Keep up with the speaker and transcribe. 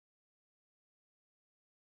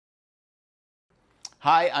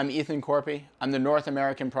Hi, I'm Ethan Corpy. I'm the North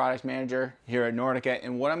American Product Manager here at Nordica,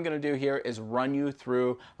 and what I'm going to do here is run you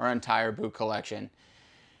through our entire boot collection.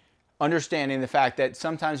 Understanding the fact that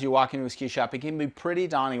sometimes you walk into a ski shop, it can be pretty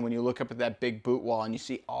daunting when you look up at that big boot wall and you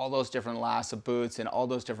see all those different lasts of boots and all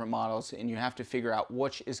those different models, and you have to figure out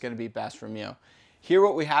which is going to be best from you. Here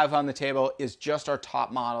what we have on the table is just our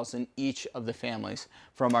top models in each of the families,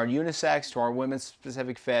 from our unisex to our women's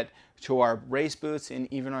specific fit to our race boots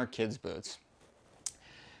and even our kids boots.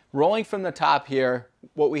 Rolling from the top here,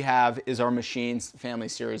 what we have is our Machines family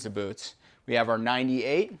series of boots. We have our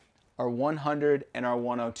 98, our 100, and our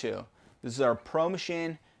 102. This is our Pro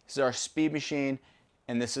Machine, this is our Speed Machine,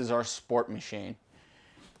 and this is our Sport Machine.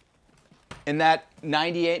 In that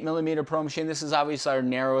 98 millimeter Pro Machine, this is obviously our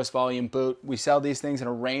narrowest volume boot. We sell these things in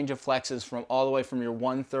a range of flexes from all the way from your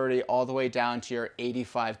 130 all the way down to your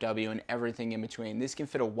 85W and everything in between. These can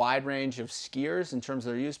fit a wide range of skiers in terms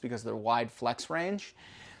of their use because of their wide flex range.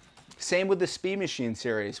 Same with the Speed Machine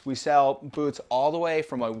series. We sell boots all the way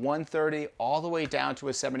from a 130 all the way down to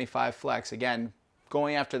a 75 flex. Again,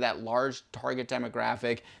 going after that large target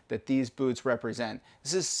demographic that these boots represent.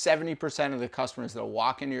 This is 70% of the customers that will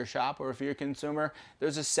walk into your shop, or if you're a consumer,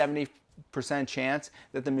 there's a 70% chance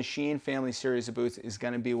that the Machine family series of boots is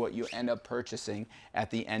going to be what you end up purchasing at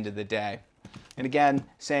the end of the day. And again,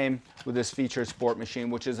 same with this featured Sport Machine,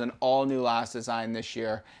 which is an all-new last design this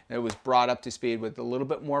year. And it was brought up to speed with a little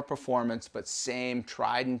bit more performance, but same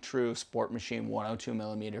tried and true Sport Machine 102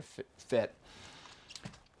 millimeter fit.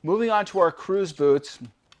 Moving on to our cruise boots,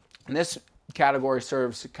 and this category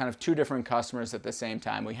serves kind of two different customers at the same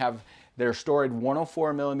time. We have their storied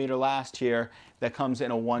 104 millimeter last here that comes in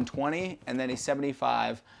a 120 and then a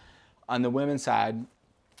 75 on the women's side.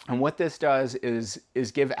 And what this does is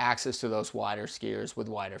give access to those wider skiers with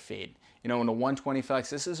wider feet. You know, in a 120 flex,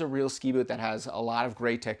 this is a real ski boot that has a lot of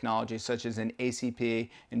great technology, such as an ACP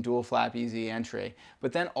and dual flap easy entry.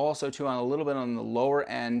 But then also too, on a little bit on the lower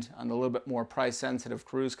end, on the little bit more price sensitive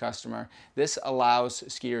cruise customer, this allows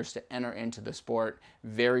skiers to enter into the sport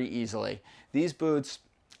very easily. These boots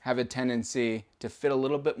have a tendency to fit a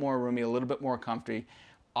little bit more roomy, a little bit more comfy,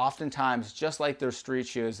 oftentimes just like their street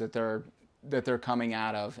shoes that they're coming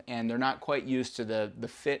out of, and they're not quite used to the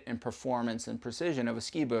fit and performance and precision of a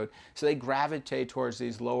ski boot, so they gravitate towards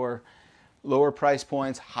these lower price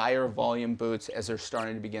points, higher volume boots as they're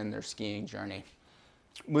starting to begin their skiing journey.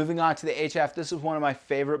 Moving on to the HF, this is one of my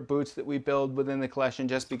favorite boots that we build within the collection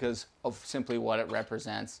just because of simply what it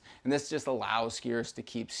represents. And this just allows skiers to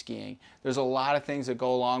keep skiing. There's a lot of things that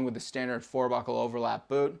go along with the standard 4-buckle overlap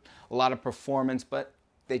boot, a lot of performance, but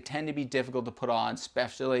they tend to be difficult to put on,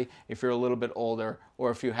 especially if you're a little bit older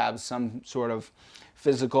or if you have some sort of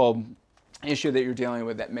physical issue that you're dealing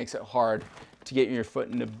with that makes it hard to get your foot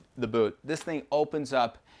into the boot. This thing opens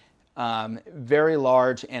up very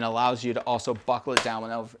large and allows you to also buckle it down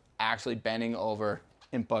without actually bending over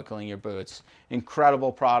and buckling your boots.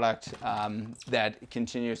 Incredible product that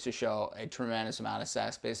continues to show a tremendous amount of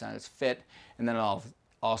success based on its fit and then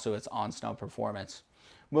also its on-snow performance.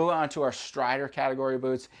 Moving on to our Strider category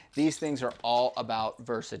boots, these things are all about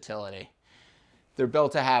versatility. They're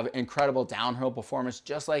built to have incredible downhill performance,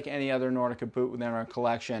 just like any other Nordica boot within our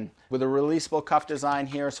collection. With a releasable cuff design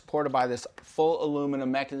here, supported by this full aluminum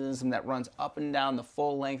mechanism that runs up and down the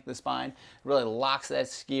full length of the spine, it really locks that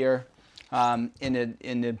skier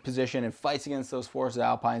in a position and fights against those forces of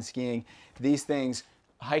alpine skiing. These things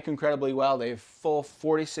hike incredibly well. They have full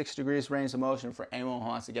 46 degrees range of motion for anyone who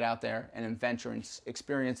wants to get out there and adventure and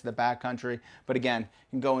experience the backcountry. But again, you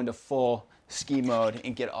can go into full ski mode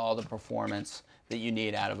and get all the performance that you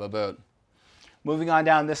need out of a boot. Moving on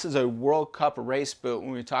down, this is a World Cup race boot.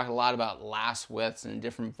 When we talk a lot about last widths and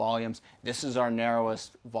different volumes, this is our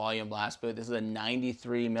narrowest volume last boot. This is a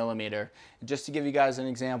 93 millimeter. Just to give you guys an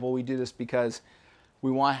example, we do this because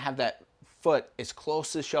we want to have that foot as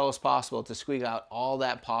close to the shell as possible to squeeze out all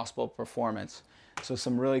that possible performance. So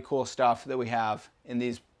some really cool stuff that we have in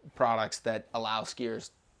these products that allow skiers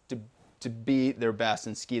to be their best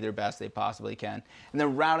and ski their best they possibly can. And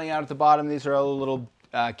then rounding out at the bottom, these are our little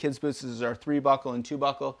kids boots. This is our 3-buckle and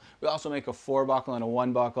 2-buckle. We also make a 4-buckle and a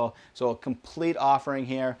 1-buckle. So a complete offering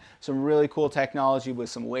here. Some really cool technology with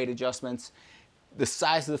some weight adjustments. The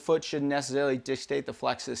size of the foot shouldn't necessarily dictate the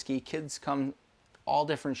flex of the ski. Kids come all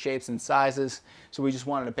different shapes and sizes, so we just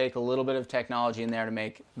wanted to bake a little bit of technology in there to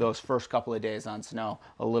make those first couple of days on snow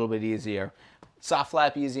a little bit easier. Soft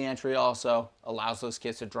flap easy entry also allows those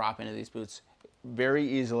kids to drop into these boots very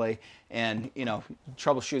easily and, you know,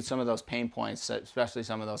 troubleshoot some of those pain points, especially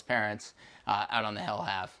some of those parents out on the hill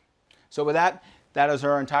have. So with that, that is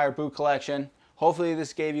our entire boot collection. Hopefully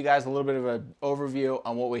this gave you guys a little bit of an overview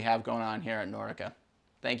on what we have going on here at Nordica.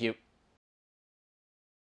 Thank you.